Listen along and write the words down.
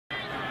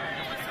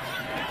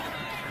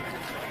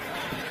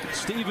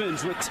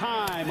Stevens with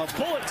time, a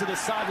bullet to the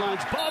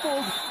sidelines,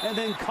 bobbled, and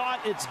then caught.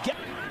 It's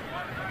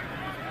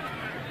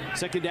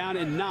second down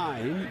and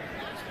 9.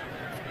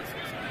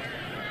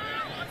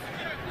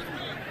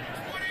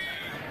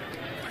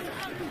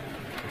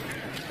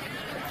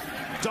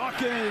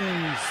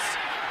 Dawkins,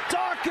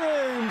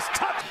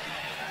 touch.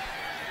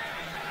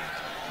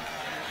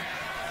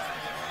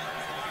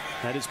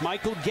 That is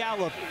Michael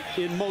Gallup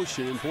in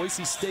motion, and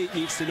Boise State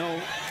needs to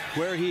know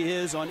where he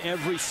is on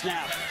every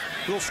snap.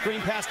 Little screen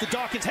pass to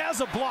Dawkins,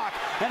 has a block,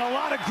 and a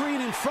lot of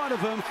green in front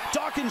of him.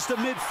 Dawkins to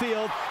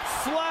midfield,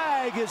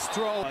 flag is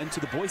thrown into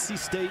the Boise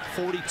State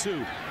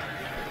 42.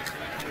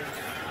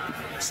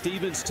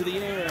 Stevens to the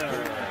air,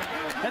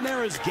 and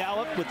there is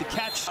Gallup with the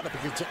catch.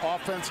 Against the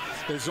offense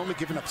that has only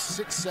given up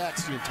 6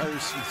 sacks the entire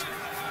season.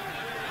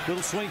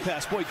 Little swing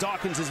pass. Boy,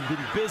 Dawkins has been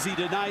busy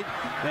tonight,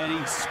 and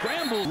he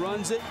scrambles,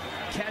 runs it,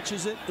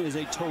 catches it, is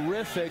a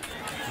terrific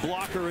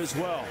blocker as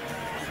well.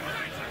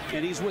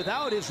 And he's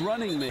without his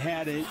running mate.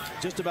 Had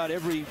just about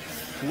every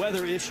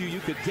weather issue you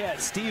could get.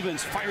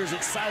 Stevens fires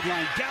it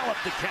sideline. Gallup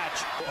the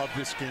catch of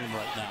this game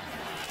right now.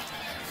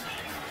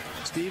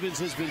 Stevens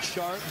has been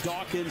sharp.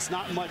 Dawkins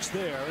not much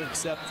there,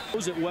 except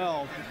throws it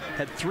well.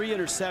 Had 3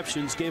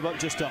 interceptions, gave up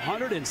just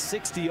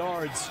 160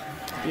 yards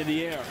in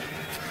the air.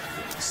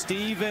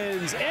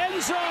 Stevens,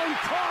 end zone,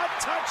 caught,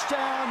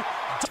 touchdown.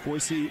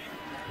 Boise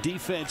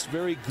defense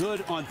very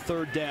good on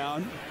third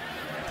down.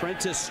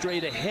 Prentice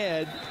straight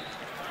ahead,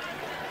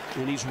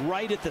 and he's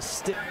right at the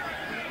stick.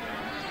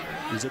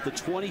 He's at the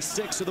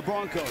 26 of the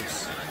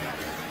Broncos.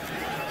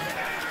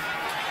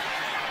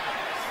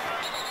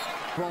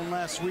 From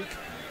last week,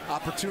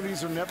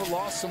 opportunities are never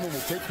lost. Someone will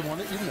take the one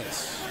that you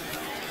miss.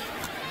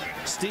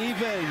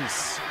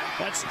 Stevens,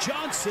 that's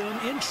Johnson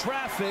in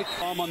traffic.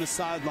 On the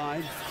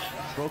sideline,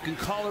 broken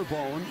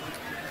collarbone.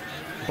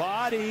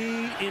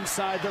 Body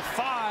inside the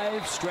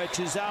 5,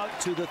 stretches out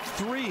to the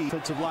 3.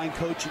 Offensive line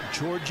coach at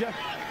Georgia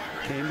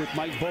came with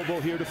Mike Bobo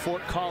here to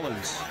Fort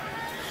Collins.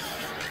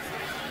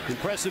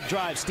 Impressive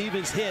drive.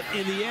 Stevens hit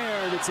in the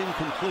air, and it's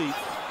incomplete.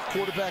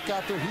 Quarterback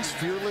out there, he's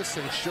fearless,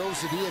 and it shows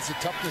that he has the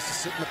toughness to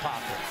sit in the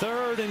pocket.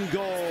 3rd and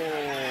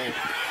goal.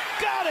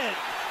 Got it.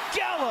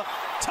 Gallup.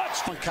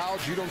 Touchdown. In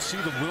college, you don't see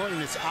the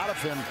willingness out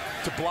of him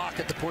to block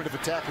at the point of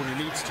attack when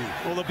he needs to.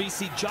 Well, the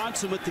BC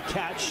Johnson with the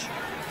catch.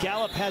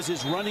 Gallup has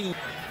his running.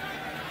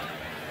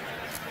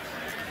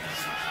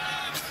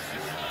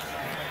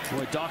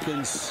 Boy,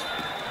 Dawkins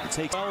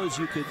takes well as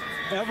you could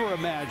ever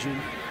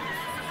imagine.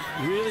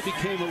 Really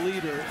became a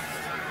leader.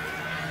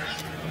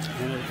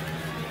 And a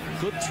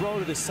good throw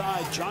to the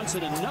side.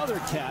 Johnson another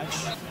catch.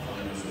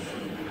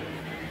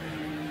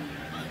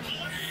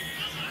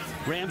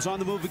 Rams on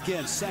the move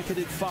again. 2nd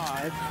and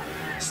 5.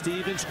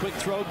 Stevens, quick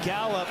throw.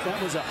 Gallup,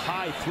 that was a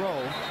high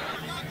throw.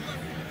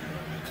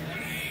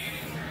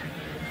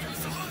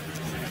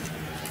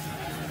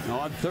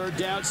 On 3rd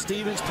down,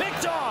 Stevens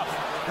picked off.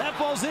 That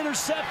ball's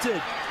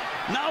intercepted.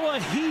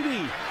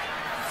 Nawahidi.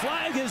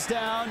 Flag is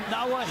down.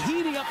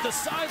 Nawahidi up the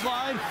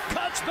sideline.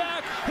 Cuts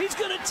back. He's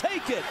going to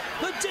take it.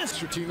 The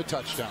district team a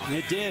touchdown.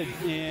 It did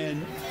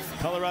in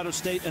Colorado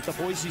State at the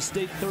Boise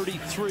State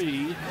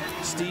 33.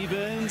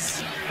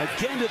 Stevens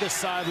again to the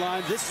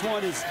sideline. This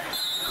one is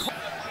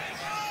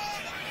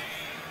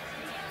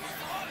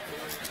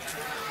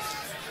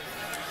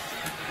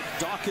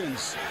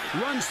Dawkins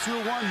runs through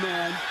one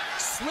man,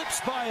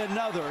 slips by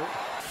another.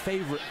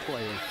 Favorite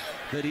player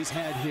that he's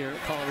had here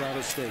at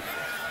Colorado State.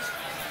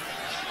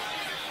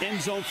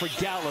 End zone for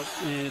Gallup,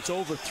 and it's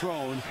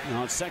overthrown.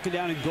 Now it's 2nd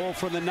down and goal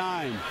from the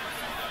 9.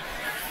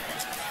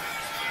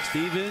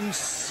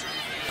 Stevens,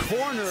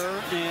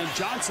 corner, and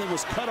Johnson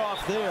was cut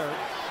off there.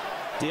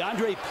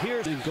 DeAndre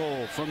Pierce in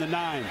goal from the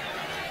 9.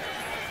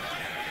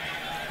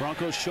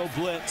 Broncos show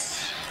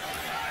blitz.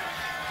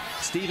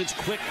 Stevens,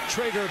 quick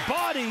trigger,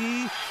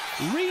 body,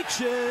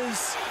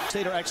 reaches.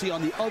 State are actually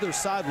on the other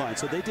sideline,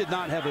 so they did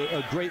not have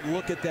a great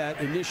look at that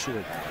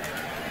initially.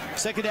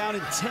 2nd down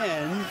and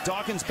 10.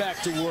 Dawkins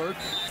back to work.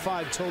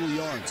 5 total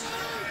yards.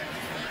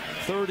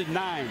 3rd and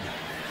 9.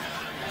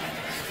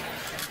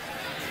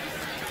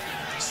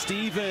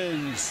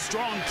 Stevens,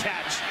 strong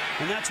catch,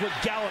 and that's what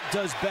Gallup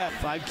does best.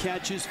 5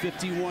 catches,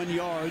 51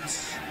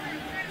 yards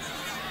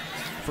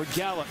for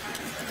Gallup.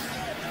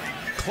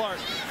 Clark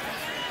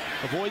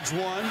avoids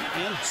 1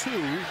 and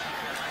 2.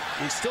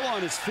 He's still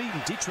on his feet,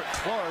 and Dietrich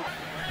Clark.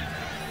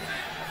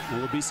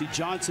 And BC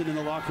Johnson in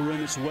the locker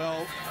room as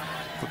well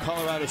for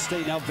Colorado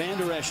State. Now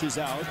Vander Esch is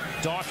out.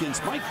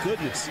 Dawkins, my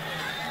goodness.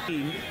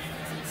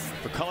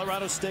 For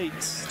Colorado State,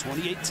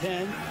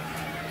 28-10.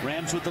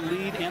 Rams with the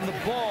lead and the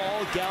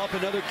ball. Gallup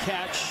another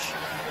catch.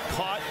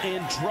 Caught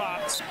and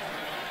dropped.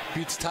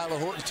 Beats Tyler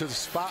Horton to the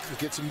spot and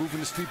gets him moving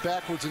his feet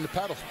backwards in the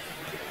pedal.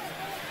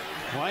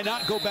 Why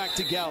not go back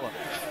to Gallup?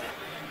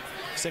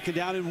 2nd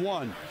down and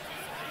 1.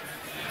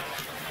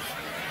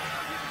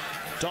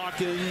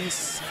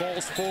 Dawkins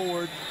falls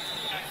forward.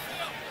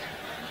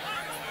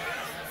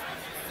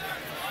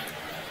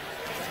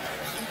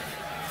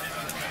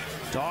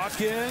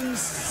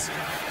 Dawkins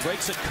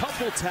breaks a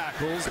couple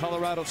tackles.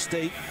 Colorado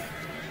State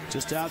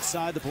Just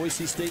outside the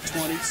Boise State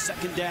 20.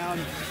 Second down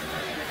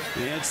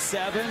and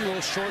 7. Little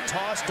short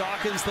toss.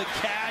 Dawkins the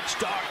catch.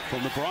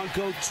 From the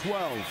Bronco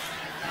 12.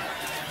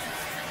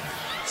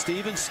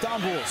 Stevens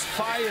stumbles,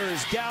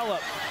 fires,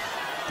 Gallup.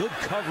 Good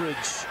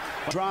coverage.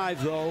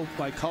 Drive, though,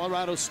 by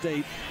Colorado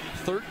State.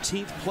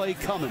 13th play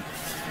coming.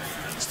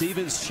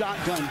 Stevens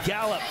shotgun.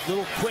 Gallup,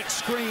 little quick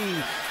screen.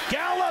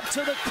 Gallup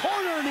to the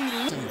corner,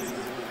 and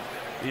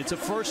it's a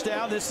first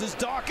down. This is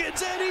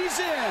Dawkins, and he's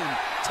in.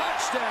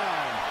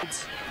 Touchdown.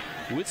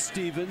 With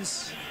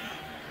Stevens.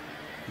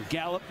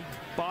 Gallup,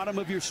 bottom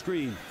of your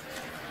screen.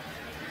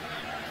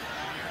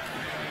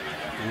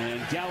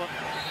 And Gallup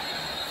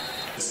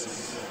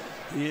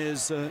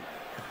is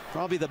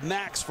probably the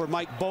max for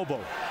Mike Bobo.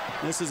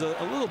 This is a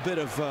little bit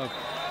of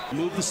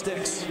move the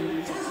sticks.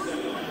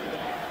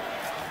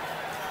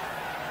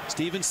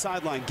 Stevens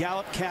sideline.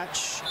 Gallup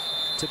catch.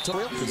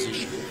 Tiptoe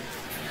position.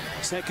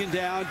 Second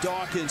down.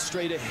 Dawkins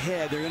straight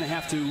ahead. They're going to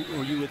have to,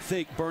 or you would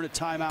think, burn a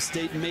timeout.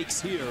 State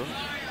makes here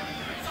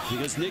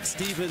because Nick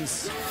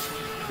Stevens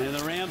and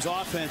the Rams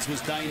offense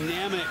was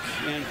dynamic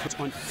and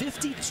on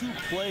 52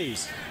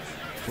 plays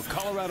for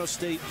Colorado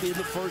State in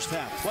the first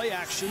half. Play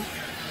action,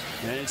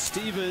 and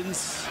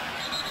Stevens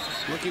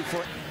looking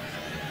for.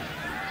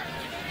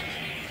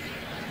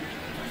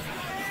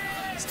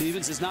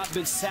 Stevens has not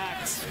been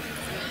sacked,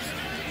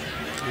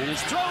 and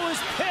his throw is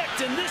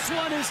picked, and this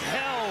one is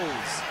held.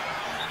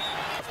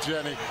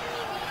 Jenny.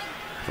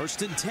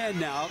 First and 10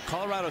 now.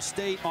 Colorado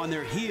State on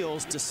their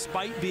heels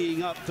despite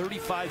being up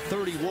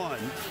 35-31.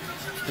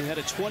 They had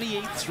a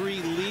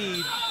 28-3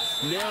 lead,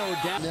 narrowed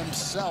down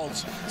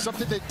themselves,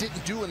 something they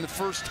didn't do in the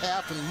first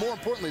half, and more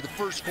importantly, the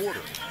first quarter.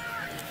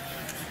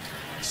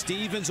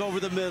 Stevens over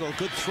the middle.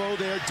 Good throw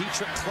there.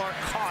 Dietrich Clark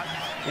caught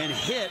and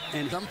hit.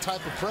 And some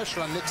type of pressure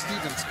on Nick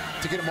Stevens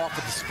to get him off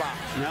of the spot.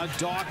 Now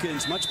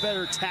Dawkins, much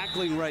better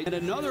tackling right. And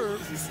another,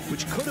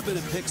 which could have been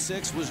a pick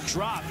six, was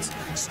dropped.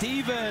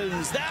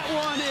 Stevens, that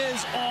one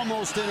is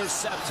almost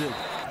intercepted.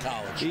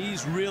 College.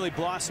 He's really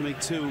blossoming,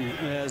 too,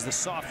 as the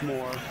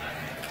sophomore.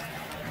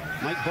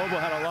 Mike Bobo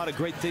had a lot of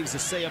great things to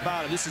say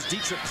about him. This is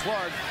Dietrich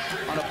Clark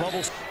on a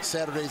bubble.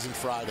 Saturdays and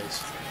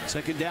Fridays.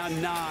 Second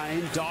down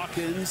 9.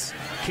 Dawkins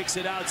kicks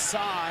it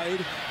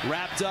outside.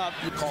 Wrapped up.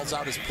 He calls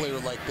out his player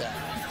like that.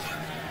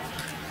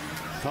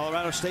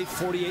 Colorado State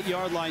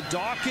 48-yard line.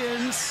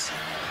 Dawkins.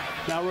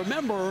 Now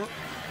remember,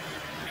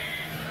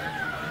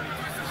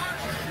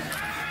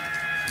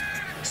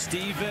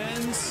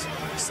 Stevens,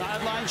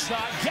 sideline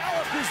shot.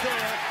 Gallup is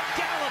there.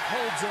 Gallup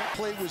holds it.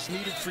 Play was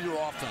needed for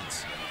your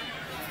offense.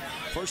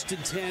 First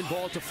and 10,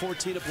 ball to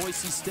 14 of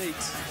Boise State.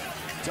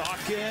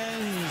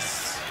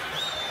 Dawkins.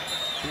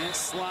 Can't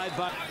slide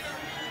by.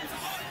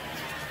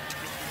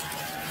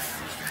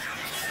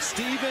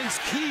 Stevens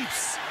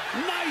keeps.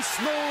 Nice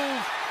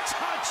move.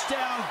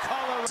 Touchdown,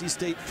 Colorado. Boise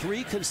State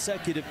 3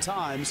 consecutive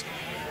times.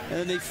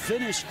 And then they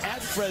finish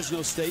at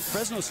Fresno State.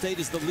 Fresno State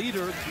is the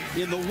leader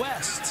in the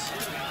West.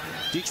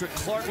 Dietrich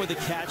Clark with a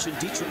catch, and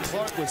Dietrich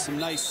Clark with some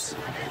nice.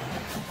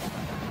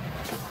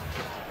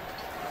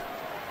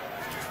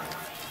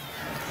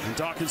 And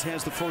Dawkins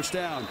has the first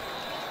down.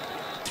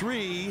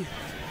 3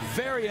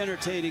 very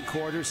entertaining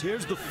quarters.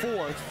 Here's the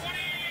 4th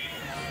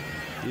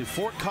in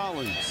Fort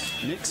Collins.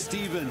 Nick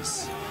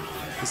Stevens.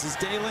 This is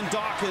Dalen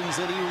Dawkins,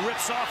 and he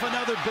rips off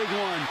another big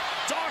one.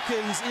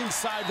 Dawkins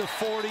inside the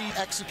 40.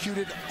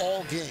 Executed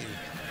all game.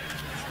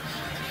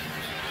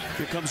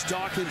 Here comes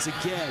Dawkins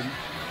again.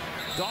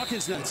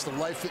 Dawkins. It's the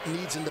life it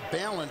needs and the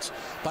balance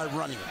by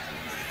running it.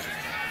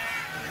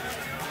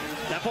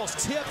 That ball's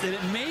tipped, and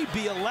it may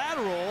be a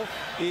lateral.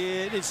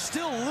 It is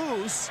still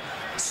loose.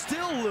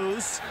 Still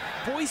loose.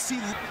 Boise.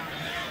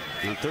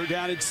 And third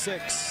down and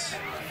 6.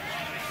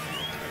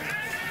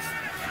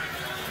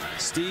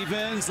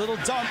 Stevens, little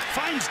dump,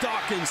 finds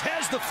Dawkins,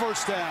 has the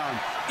first down.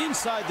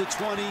 Inside the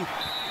 20.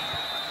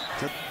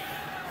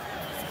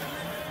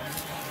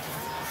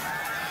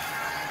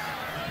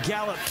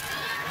 Gallup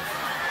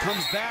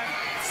comes back,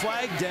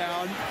 flag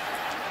down.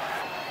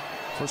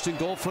 First and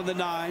goal from the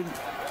 9.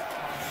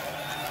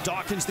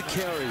 Dawkins the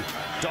carry.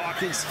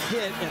 Dawkins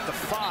hit at the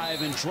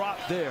 5 and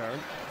dropped there.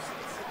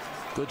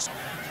 Good.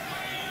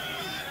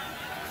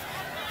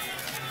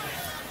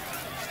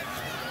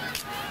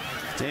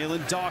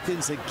 Dalen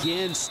Dawkins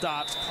again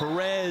stops.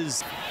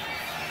 Perez.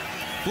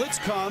 Blitz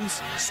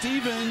comes.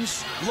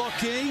 Stevens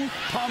looking,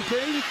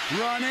 pumping,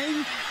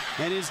 running,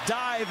 and his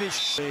dive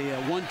is a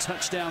 1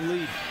 touchdown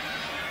lead.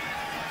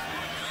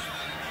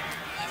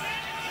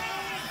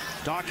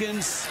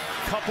 Dawkins,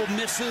 couple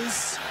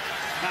misses.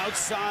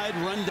 Outside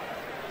run.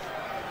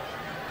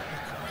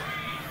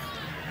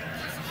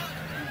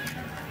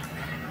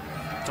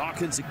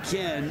 Dawkins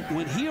again,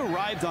 when he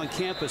arrived on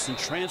campus and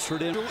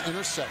transferred in.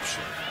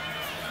 Interception.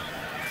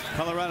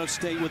 Colorado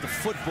State with the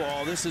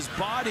football. This is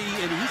Body,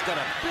 and he's got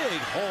a big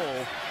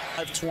hole.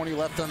 5:20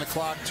 left on the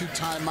clock, 2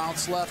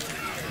 timeouts left.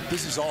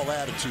 This is all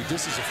attitude.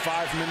 This is a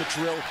 5-minute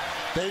drill.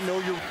 They know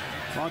you're.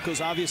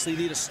 Broncos obviously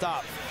need a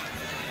stop.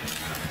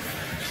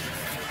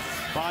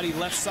 Body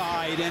left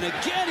side, and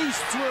again he's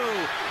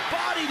through.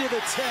 Body to the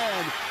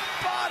 10.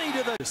 Body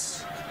to the.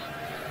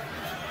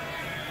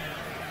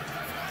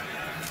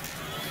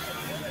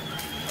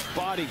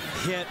 Body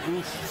hit,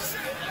 oof,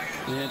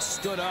 and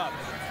stood up.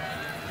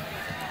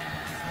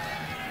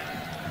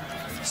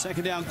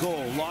 Second down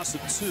goal, loss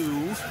of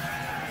 2.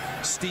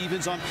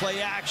 Stevens on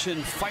play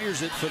action,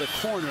 fires it for the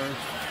corner,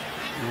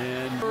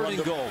 and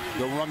running goal.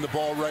 They'll run the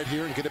ball right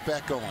here and get it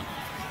back going.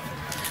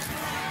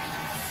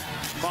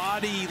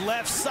 Body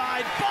left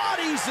side,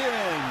 bodies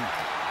in.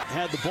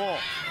 Had the ball.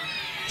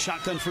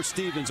 Shotgun for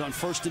Stevens on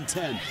 1st and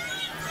 10.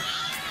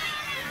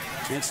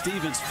 And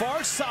Stevens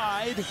far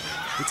side.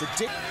 It's a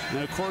dip. And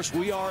of course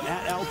we are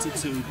at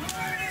altitude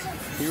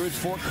here at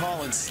Fort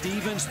Collins.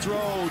 Stevens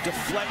throw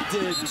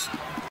deflected.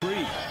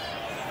 3.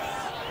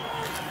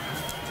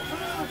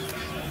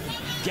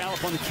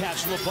 Gallup on the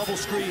catch, little bubble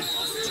screen.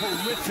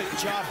 Terrific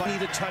job.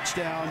 Need a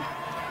touchdown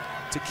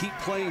to keep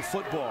playing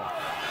football.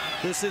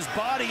 This is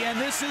Body, and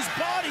this is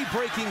Body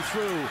breaking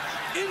through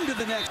into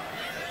the next.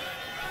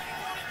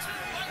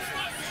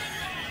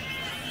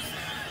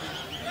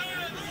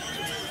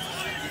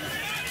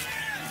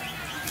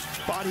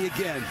 Body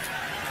again.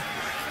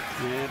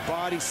 And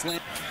Body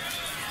slant.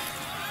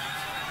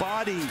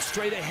 Body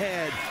straight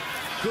ahead.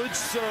 Good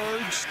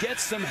surge,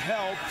 gets some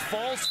help,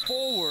 falls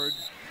forward.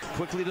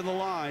 Quickly to the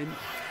line.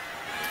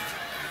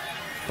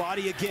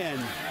 Body again.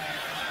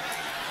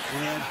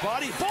 And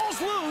Body,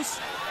 ball's loose.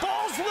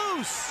 Ball's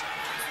loose.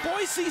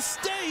 Boise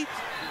State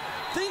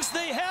thinks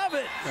they have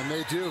it. And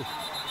they do.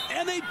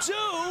 And they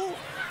do.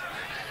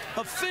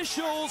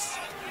 Officials,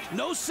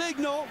 no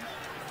signal.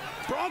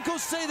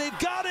 Broncos say they've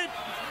got it.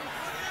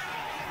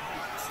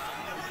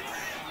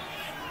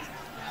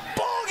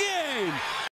 Ball game.